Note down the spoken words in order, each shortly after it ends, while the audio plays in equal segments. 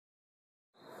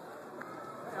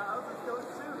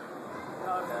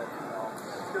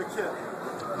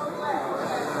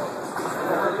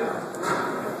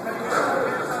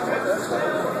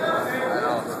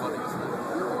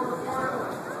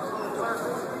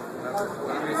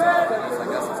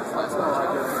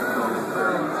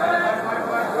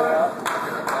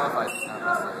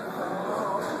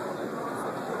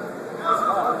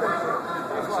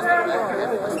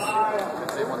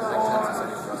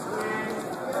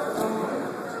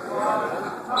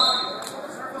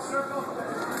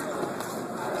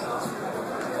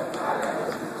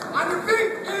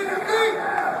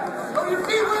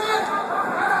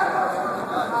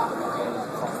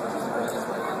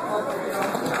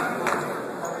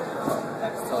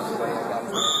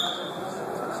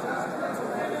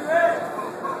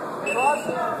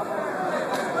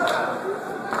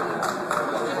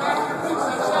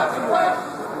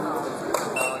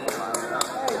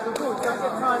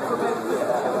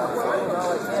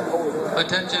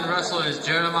Attention wrestlers,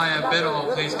 Jeremiah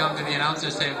Biddle, please come to the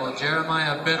announcer's table.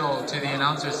 Jeremiah Biddle to the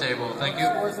announcer's table. Thank you.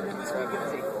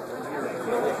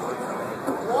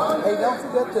 Hey, don't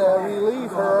forget to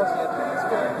relieve her.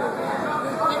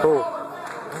 Cool.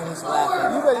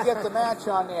 You better get the match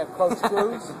on there, Coach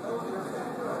Cruz. Is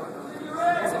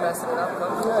he messing it up,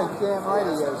 Coach? Yeah, damn right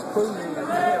he is. Cruising.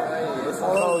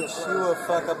 Coach, you will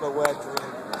fuck up a wet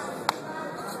dream.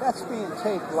 That's being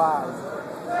taped live.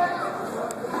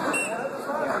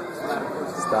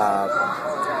 Stop.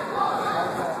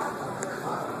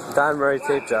 Don Murray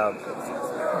tape job.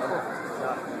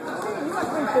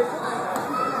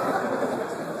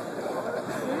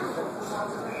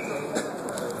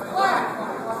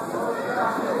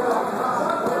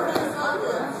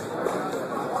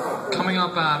 Coming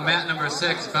up on mat number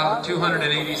 6, about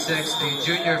 286, the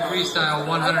junior freestyle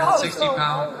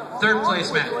 160-pound third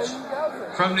place match.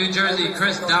 From New Jersey,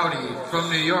 Chris Dowdy. From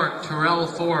New York, Terrell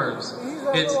Forbes.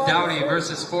 It's Dowdy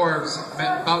versus Forbes,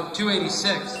 about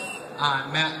 286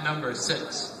 on mat number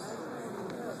 6.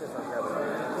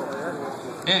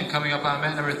 And coming up on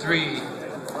mat number 3,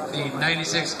 the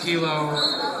 96 kilo,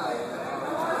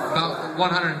 about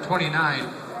 129,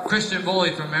 Christian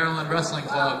Boley from Maryland Wrestling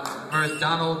Club versus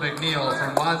Donald McNeil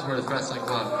from Wadsworth Wrestling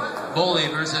Club. Boley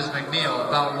versus McNeil,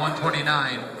 about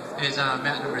 129, is on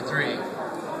mat number 3.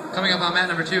 Coming up on mat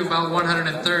number 2, about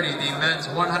 130, the men's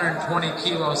 120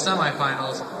 kilo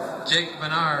semifinals. Jake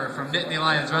Benar from Nittany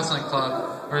Lions Wrestling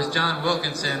Club versus John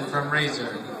Wilkinson from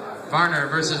Razor. Varner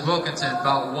versus Wilkinson,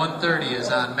 about 130, is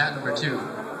on mat number 2.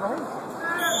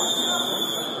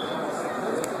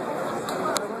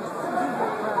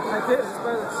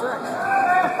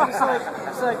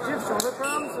 It's like Jim's shoulder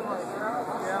problems. I'm like,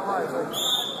 yeah, why? It's like,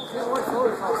 his one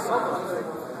shoulder's all supple.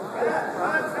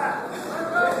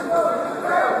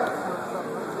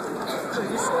 So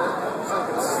he's like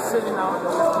it's sitting out in the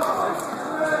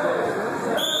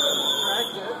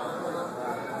dragged it.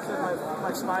 So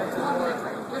my spine's in more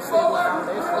stable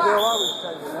foundation. They'll always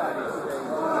tell you that.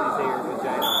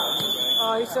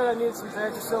 He said I needed some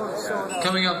Vagisil to sew it up.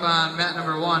 Coming up on mat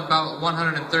number 1, about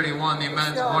 131, the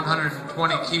men's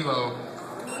 120 kilo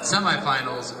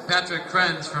semifinals. Patrick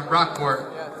Krenz from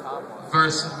Brockport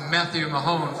versus Matthew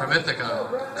Mahone from Ithaca.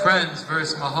 Krenz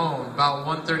versus Mahone, about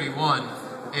 131,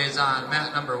 is on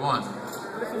mat number 1.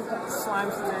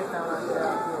 Slimes the neck down like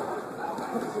that.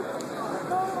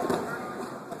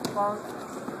 Bonk.